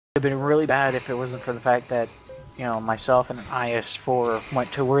have been really bad if it wasn't for the fact that, you know, myself and an IS-4 went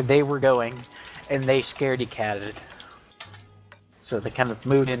to where they were going, and they scaredy catted. So they kind of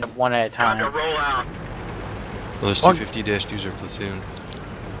moved in one at a time. Time to roll out. Well, there's 250-2's our platoon.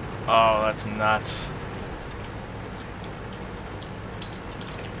 Oh, that's nuts.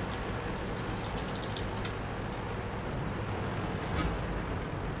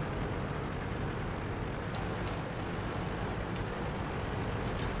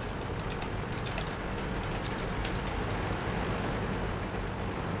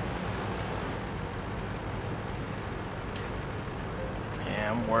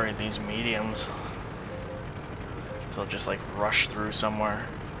 Yeah, I'm worried these mediums, they'll just like rush through somewhere.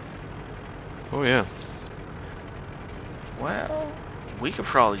 Oh yeah. Well, we could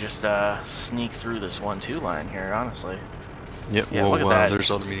probably just sneak through this 1-2 line here, honestly. Yep. Yeah, Whoa, look at wow, that.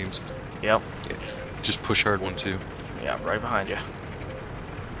 there's all the mediums. Yep. Yeah. Just push hard 1-2. Yeah, right behind you.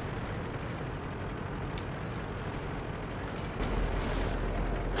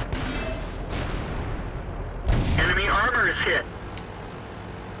 Enemy armor is hit.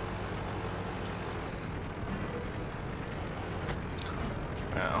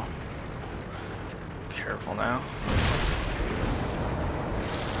 Oh. Careful now.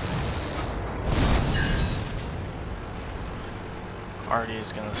 Artie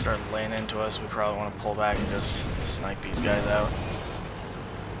is going to start laying into us. We probably want to pull back and just snipe these guys out.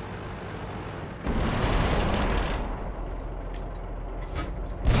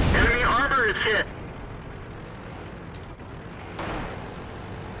 Enemy armor is hit.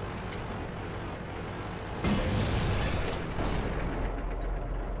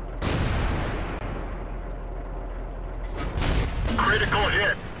 Critical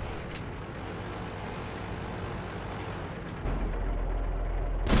hit.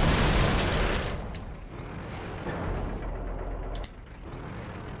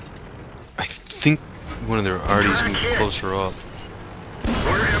 I think one of their Arties moved closer up.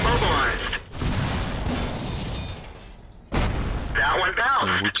 We're immobilized. That one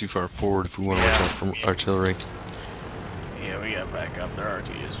down. We're too far forward if we want to watch out from artillery. Yeah, we got back up. Their RT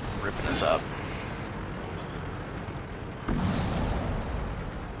is ripping us up.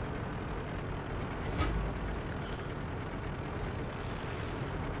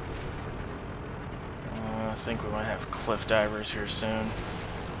 I think we might have cliff divers here soon.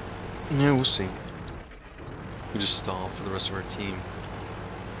 Yeah, we'll see. We just stall for the rest of our team.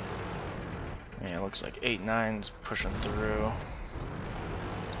 Yeah, it looks like 8-9's pushing through.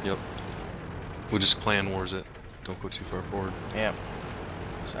 Yep. We'll just clan wars it. Don't go too far forward. Yep.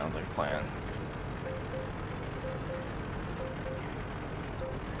 Sounds like a plan.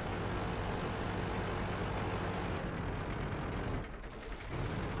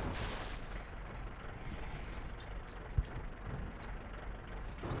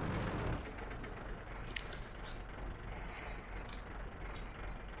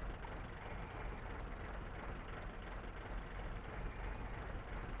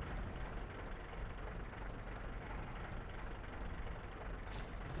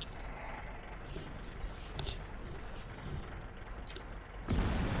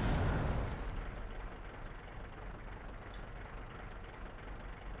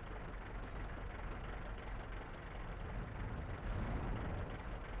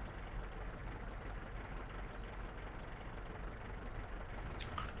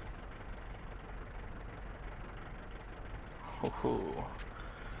 Hoo-hoo.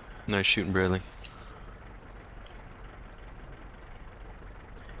 Nice shooting, Bradley.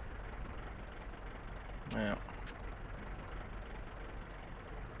 Yeah.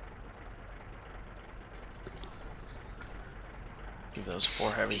 Give those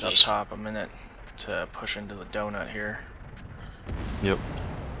 4 heavies up top a minute to push into the donut here. Yep.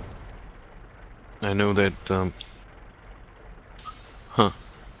 I know that, Huh.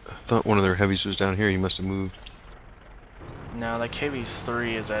 I thought one of their heavies was down here. He must have moved. No, the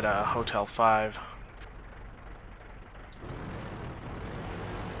KV-3 is at Hotel 5.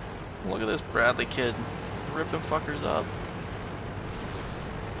 Look at this Bradley kid ripping fuckers up.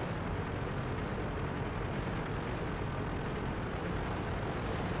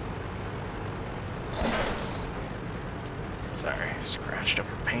 Sorry, scratched up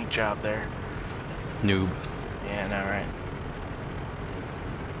her paint job there. Noob. Yeah, no, right.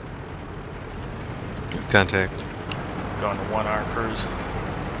 Contact. Going to 1R cruise.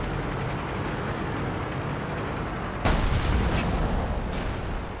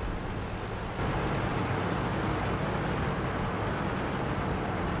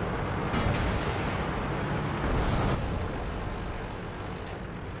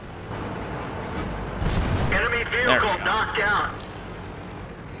 Enemy vehicle knocked down.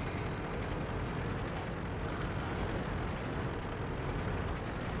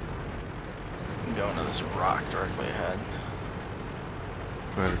 go into this rock directly ahead.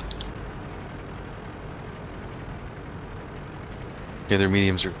 Right. Yeah, their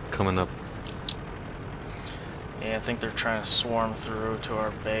mediums are coming up. Yeah, I think they're trying to swarm through to our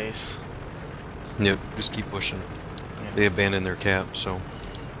base. Yep, just keep pushing. Yeah, They abandoned their cap, so.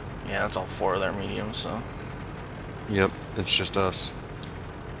 yeah, that's all 4 of their mediums, so. Yep, it's just us.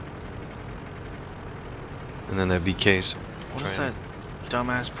 And then that VK's What is trying that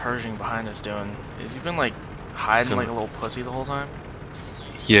dumbass Pershing behind us doing? Has he been like hiding like a little pussy the whole time?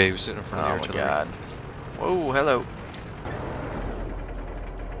 Yeah, he was sitting in front of the Oh my artillery. god. Whoa, hello.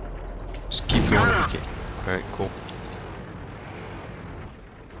 Just keep going, VK. Alright, cool.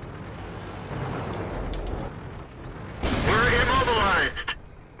 We're immobilized.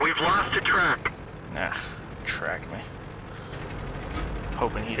 We've lost a track. Nah, track me.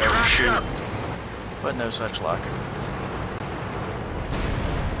 Hoping he'd Track overshoot, up. but no such luck.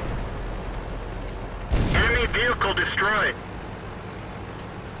 Enemy vehicle destroyed.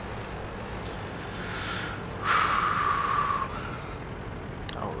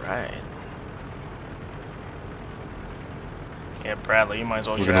 Alright. Yeah, Bradley, you might as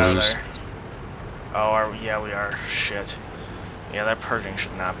well We're get gonna out of lose. there. Oh, are we? Yeah, we are. Shit. Yeah, that Pershing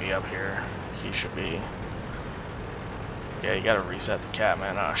should not be up here. He should be... Yeah, you gotta reset the cap,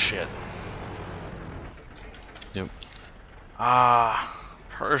 man. Ah, shit. Yep. Ah,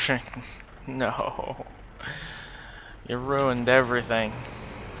 Pershing. No. You ruined everything.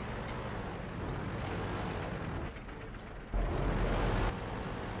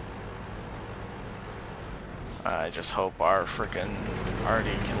 I just hope our frickin'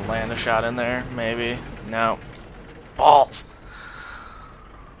 Artie can land a shot in there, maybe. No. Balls!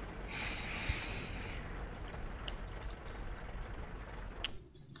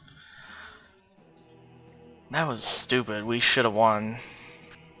 That was stupid. We should have won.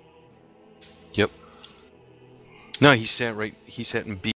 Yep. No, he sat in B.